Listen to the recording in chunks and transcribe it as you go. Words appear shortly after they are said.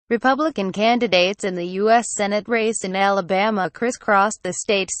Republican candidates in the U.S. Senate race in Alabama crisscrossed the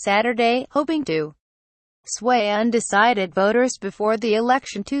state Saturday, hoping to sway undecided voters before the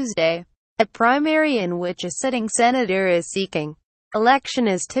election Tuesday, a primary in which a sitting senator is seeking election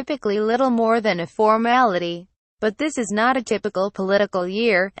is typically little more than a formality. But this is not a typical political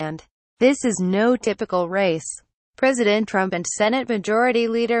year, and this is no typical race. President Trump and Senate Majority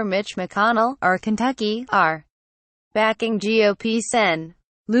Leader Mitch McConnell of Kentucky are backing GOP Sen.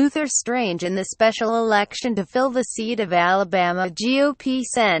 Luther Strange in the special election to fill the seat of Alabama GOP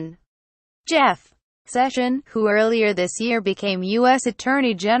Sen. Jeff Sessions, who earlier this year became U.S.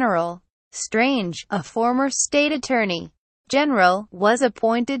 Attorney General. Strange, a former state attorney general, was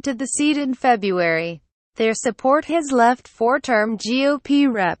appointed to the seat in February. Their support has left four-term GOP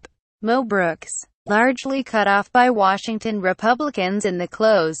Rep. Mo Brooks largely cut off by Washington Republicans in the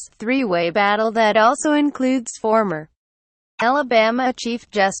close, three-way battle that also includes former Alabama Chief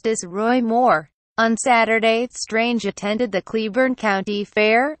Justice Roy Moore. On Saturday, Strange attended the Cleburne County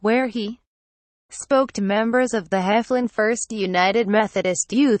Fair, where he spoke to members of the Heflin First United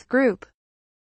Methodist Youth Group.